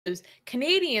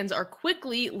Canadians are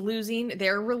quickly losing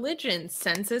their religion,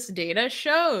 census data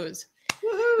shows.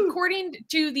 Woohoo! According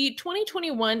to the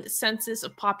 2021 Census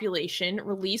of Population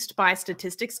released by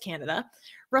Statistics Canada,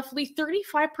 roughly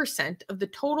 35% of the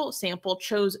total sample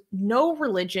chose no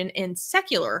religion and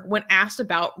secular when asked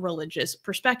about religious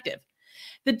perspective.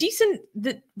 The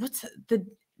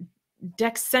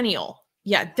decennial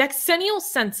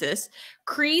census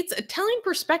creates a telling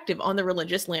perspective on the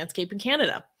religious landscape in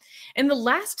Canada. In the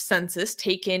last census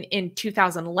taken in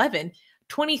 2011,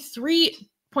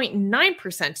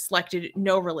 23.9% selected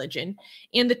no religion,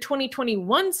 and the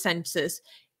 2021 census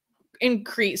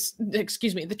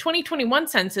the 2021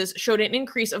 census showed an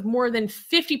increase of more than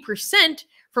 50%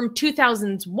 from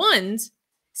 2001's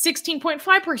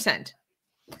 16.5%.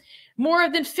 More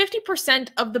than 50%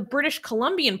 of the British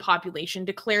Columbian population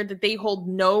declared that they hold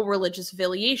no religious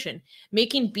affiliation,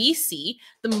 making BC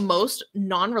the most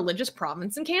non-religious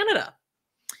province in Canada.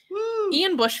 Woo.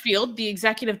 Ian Bushfield, the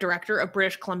executive director of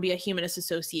British Columbia Humanist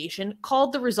Association,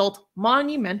 called the result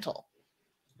monumental.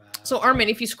 Wow. So, Armin,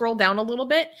 if you scroll down a little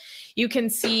bit, you can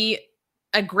see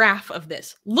a graph of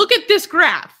this. Look at this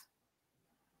graph.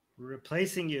 We're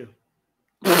replacing you.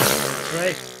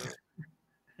 Right.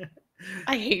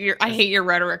 I hate your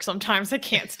rhetoric sometimes. I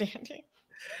can't stand it.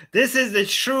 This is the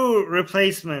true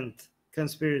replacement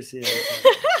conspiracy.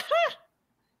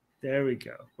 There we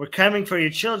go. We're coming for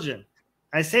your children.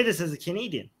 I say this as a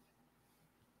Canadian.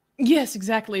 Yes,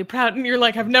 exactly. Proud, and you're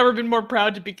like, I've never been more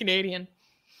proud to be Canadian.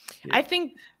 Yeah. I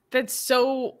think that's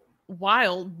so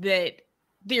wild that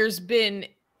there's been,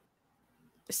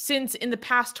 since in the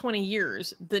past 20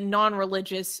 years, the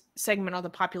non-religious segment of the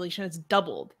population has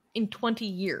doubled in 20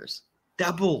 years.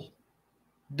 Double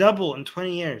in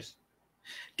 20 years.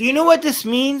 Do you know what this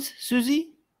means,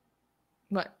 Susie?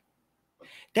 What?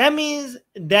 That means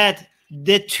that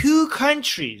the two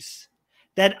countries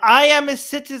that I am a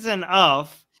citizen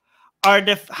of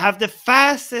have the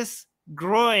fastest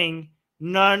growing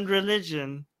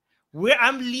non-religion, where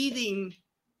I'm leading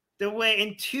the way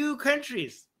in two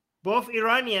countries, both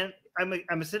Iranian.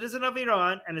 I'm a citizen of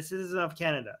Iran and a citizen of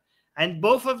Canada. And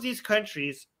both of these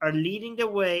countries are leading the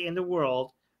way in the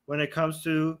world when it comes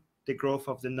to the growth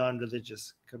of the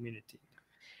non-religious community.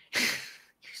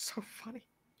 You're so funny.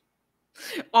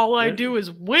 All I do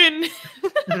is win.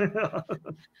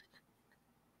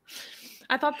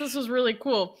 I thought this was really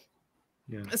cool.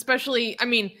 Yeah. Especially, I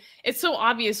mean, it's so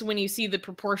obvious when you see the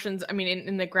proportions, I mean,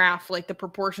 in the graph, like the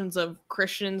proportions of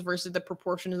Christians versus the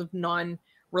proportions of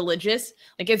non-religious.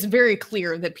 Like, it's very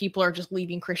clear that people are just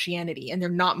leaving Christianity and they're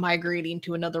not migrating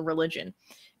to another religion.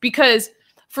 Because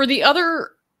for the other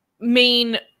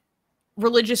main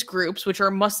religious groups, which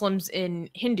are Muslims and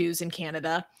Hindus in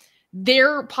Canada,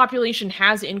 their population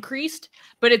has increased,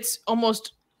 but it's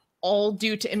almost all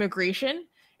due to immigration.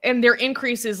 And their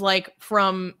increase is like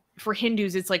for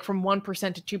Hindus, it's like from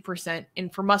 1% to 2%.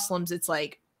 And for Muslims, it's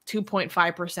like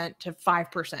 2.5% to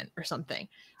 5% or something.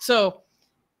 So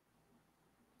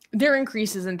their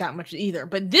increase isn't that much either.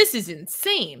 But this is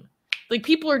insane. Like,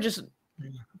 people are just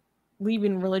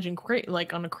leaving religion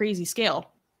like on a crazy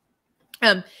scale.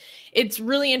 It's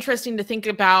really interesting to think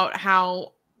about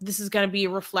how this is going to be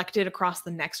reflected across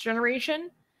the next generation,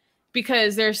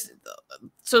 because there's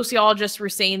sociologists were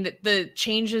saying that the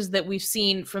changes that we've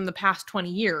seen from the past 20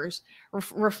 years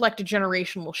reflect a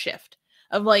generational shift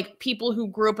of like people who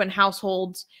grew up in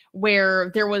households where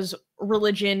there was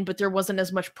religion, but there wasn't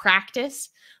as much practice,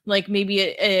 like maybe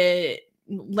a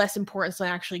less importance than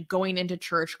actually going into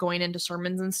church, going into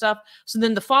sermons and stuff. So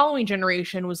then the following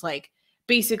generation was like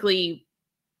basically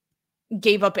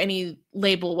gave up any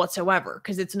label whatsoever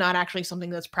because it's not actually something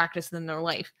that's practiced in their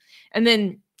life. And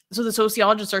then, so the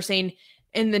sociologists are saying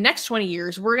in the next 20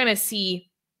 years, we're going to see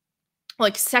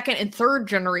like second and third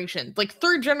generation,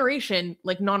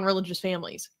 like non-religious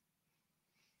families.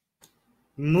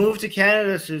 Move to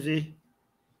Canada, Susie.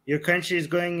 Your country is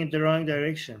going in the wrong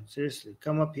direction. Seriously,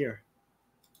 come up here.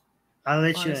 I'll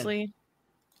let you in.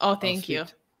 Oh, thank you.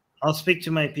 I'll speak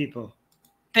to my people.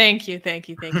 Thank you.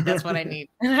 That's what I need.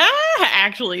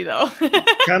 Actually, though.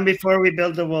 Come before we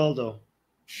build the wall, though.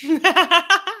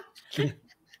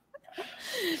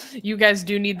 You guys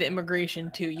do need the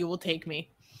immigration, too. You will take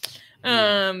me.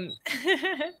 That's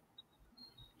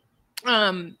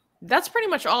pretty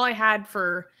much all I had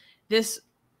for this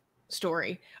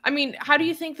story. I mean, how do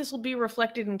you think this will be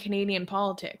reflected in Canadian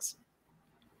politics?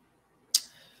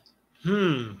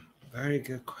 Very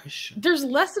good question. There's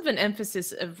less of an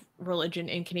emphasis of religion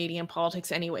in Canadian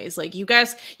politics anyways. Like you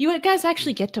guys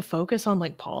actually get to focus on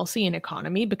like policy and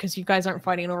economy because you guys aren't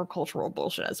fighting over cultural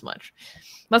bullshit as much.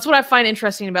 That's what I find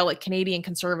interesting about like Canadian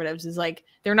conservatives is like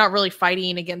they're not really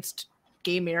fighting against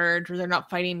gay marriage or they're not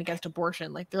fighting against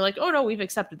abortion. Like they're like, oh no, we've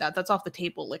accepted that. That's off the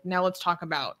table. Like now let's talk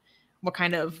about what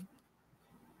kind of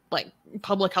like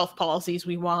public health policies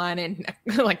we want and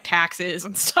like taxes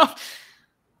and stuff.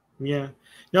 Yeah.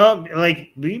 No,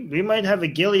 like we might have a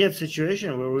Gilead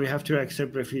situation where we have to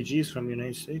accept refugees from the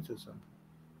United States or something.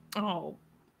 Oh,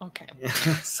 okay. Yeah.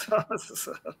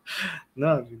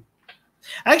 No,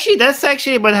 actually, that's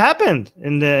actually what happened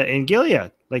in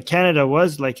Gilead. Like Canada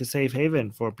was like a safe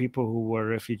haven for people who were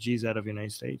refugees out of the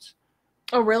United States.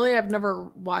 Oh, really? I've never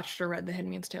watched or read The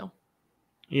Handmaid's Tale.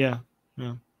 Yeah,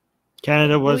 yeah.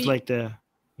 Canada was like the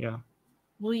yeah.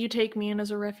 Will you take me in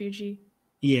as a refugee?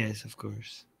 Yes, of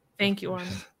course. Thank you, Armin.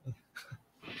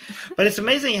 But it's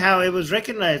amazing how it was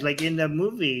recognized, like in the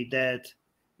movie that,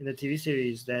 in the TV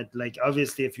series, that like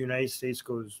obviously if United States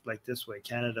goes like this way,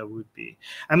 Canada would be.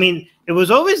 I mean, it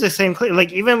was always the same.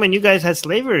 Like even when you guys had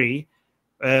slavery,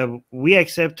 we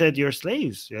accepted your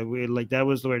slaves. We like that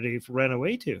was where they ran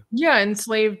away to. Yeah,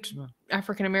 enslaved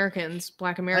African Americans,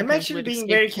 Black Americans. I'm actually being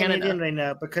very Canadian right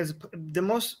now because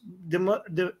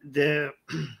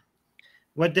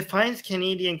what defines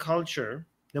Canadian culture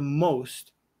the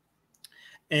most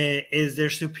is their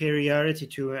superiority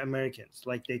to Americans.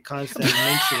 Like they constantly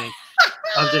mentioning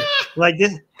of the, like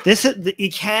this is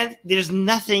you can't. There's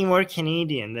nothing more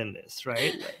Canadian than this,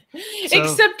 right? So,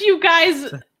 except you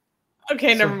guys.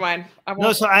 Okay, never mind.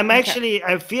 No, so I'm actually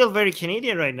I feel very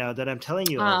Canadian right now that I'm telling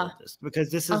you all of this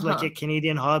because this is like a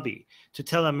Canadian hobby to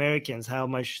tell Americans how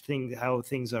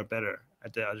things are better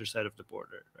at the other side of the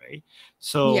border, right?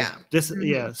 So this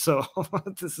so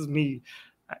this is me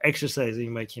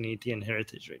exercising my Canadian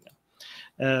heritage right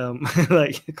now,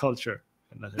 like culture.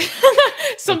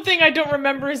 Something I don't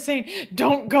remember is saying,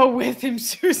 "Don't go with him,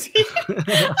 Susie."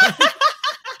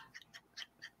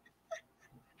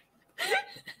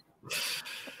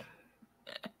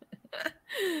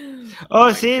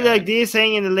 Oh, see, God. Like they're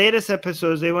saying in the latest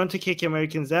episodes, they want to kick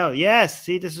Americans out. Yes,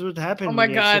 see, this is what happened. Oh my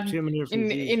God!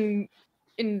 In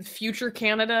future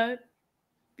Canada,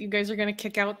 you guys are going to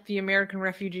kick out the American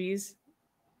refugees.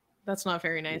 That's not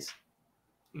very nice.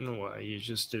 No,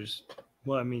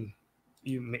 well, I mean,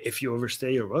 if you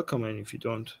overstay, you're welcome, and if you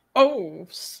don't, oh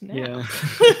snap! Yeah,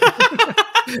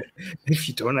 if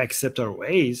you don't accept our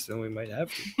ways, then we might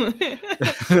have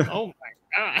to. Oh my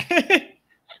God!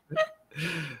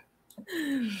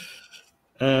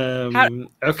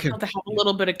 Okay. To have a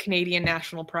little bit of Canadian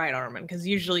national pride, Armin, because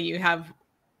usually you have.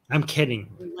 I'm kidding.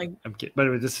 I'm kidding. By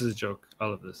the way, this is a joke.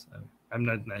 All of this. I'm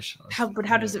not nationalist.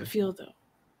 How does it feel though?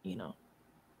 You know.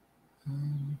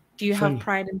 Do you have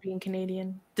pride in being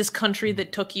Canadian? This country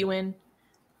that took you in?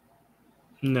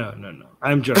 No.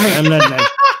 I'm joking. I'm not.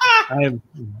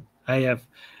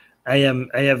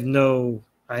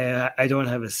 I don't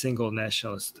have a single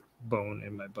nationalist bone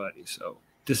in my body, so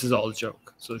this is all a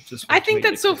joke. So just I think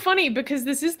that's so funny because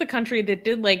this is the country that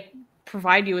did like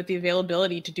provide you with the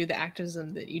availability to do the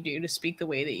activism that you do, to speak the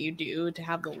way that you do, to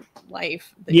have the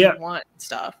life that you want and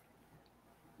stuff.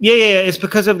 Yeah. It's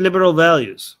because of liberal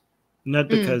values, not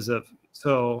because of.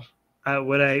 So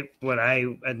what I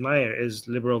admire is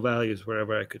liberal values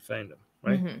wherever I could find them.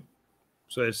 Right. Mm-hmm.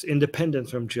 So it's independent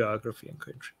from geography and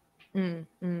country.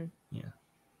 Yeah.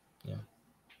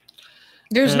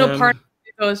 There's no part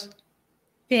that goes,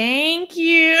 thank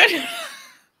you.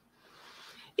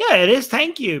 Yeah, it is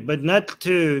thank you, but not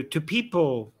to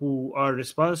people who are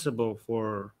responsible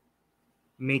for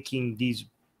making these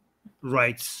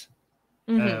rights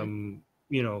prevail.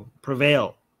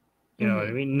 You know what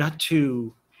I mean? Not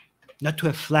to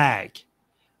a flag,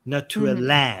 not to a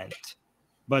land,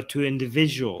 but to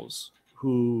individuals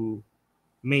who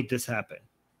made this happen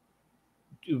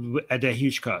at a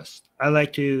huge cost. I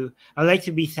like to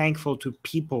be thankful to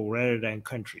people rather than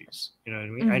countries. You know what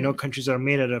I mean? I know countries are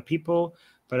made out of people,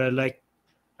 but I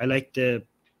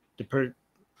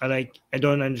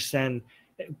don't understand.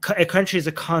 A country is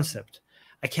a concept.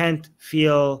 I don't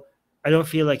feel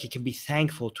like it can be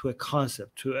thankful to a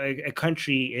concept. To a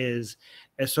country is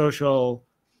a social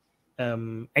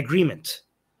agreement.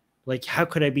 Like, how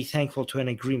could I be thankful to an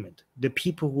agreement? The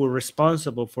people who are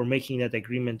responsible for making that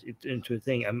agreement into a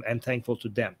thing, I'm thankful to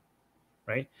them,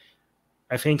 right?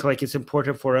 I think like it's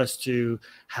important for us to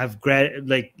have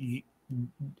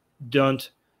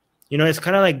it's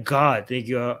kind of like God. Like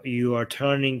you are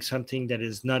turning something that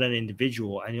is not an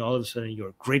individual, and all of a sudden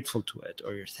you're grateful to it,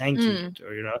 or you're thanking it,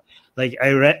 or like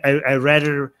I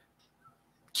rather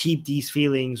keep these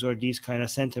feelings or these kind of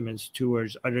sentiments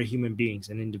towards other human beings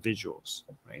and individuals,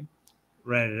 right?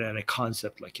 Rather than a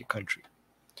concept like a country.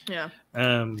 Yeah.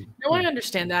 No, I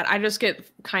understand that. I just get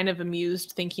kind of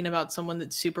amused thinking about someone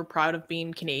that's super proud of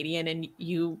being Canadian and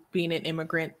you being an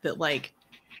immigrant that like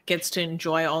gets to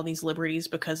enjoy all these liberties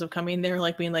because of coming there,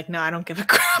 like being like, no, I don't give a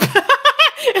crap.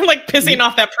 And like pissing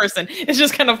off that person. It's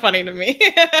just kind of funny to me.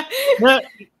 Well,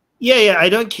 yeah, I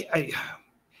don't.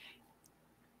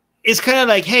 It's kind of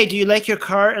like, hey, do you like your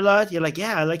car a lot? You're like,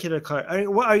 yeah, I like your car.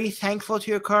 Are you thankful to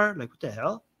your car? Like, what the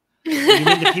hell? You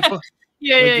mean the people?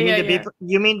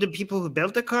 You mean the people who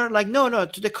built the car? Like, no,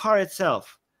 to the car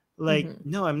itself. Like,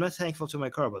 no, I'm not thankful to my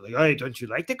car. But like, oh, don't you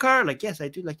like the car? Like, yes, I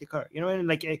do like the car. You know what I mean?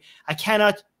 Like, I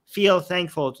cannot feel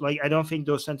thankful. Like, I don't think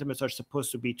those sentiments are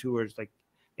supposed to be towards, like,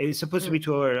 it's supposed to be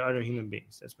toward other human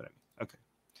beings. That's what I mean. Okay.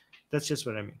 That's just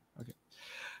what I mean. Okay.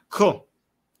 Cool.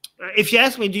 If you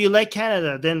ask me, do you like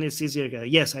Canada? Then it's easier to go,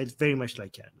 yes, I very much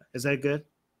like Canada. Is that good?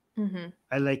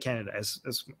 I like Canada as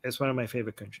one of my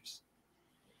favorite countries.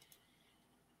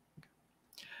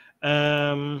 Your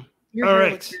all hair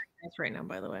right. looks very nice right now,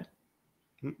 by the way.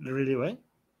 Really, what?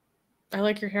 I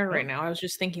like your hair right now. I was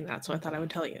just thinking that, so I thought I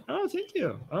would tell you. Oh, thank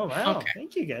you. Oh, wow. Okay.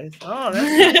 Thank you, guys. Oh,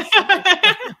 that's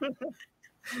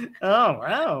nice. Oh,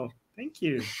 wow. Thank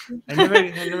you. I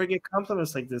never get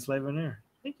compliments like this live on air.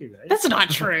 Thank you, guys. That's not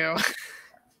true.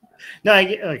 No, I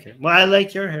get, okay. Well, I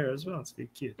like your hair as well. It's very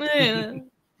cute. Yeah.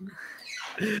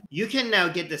 You can now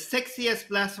get the sexiest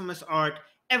blasphemous art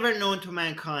ever known to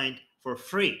mankind for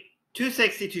free. Too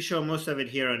sexy to show most of it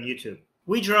here on YouTube.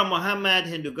 We draw Muhammad,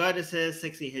 Hindu goddesses,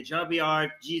 sexy hijabi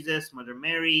art, Jesus, Mother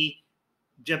Mary,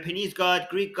 Japanese god,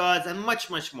 Greek gods, and much,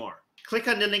 much more. Click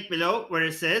on the link below where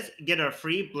it says get our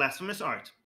free blasphemous art.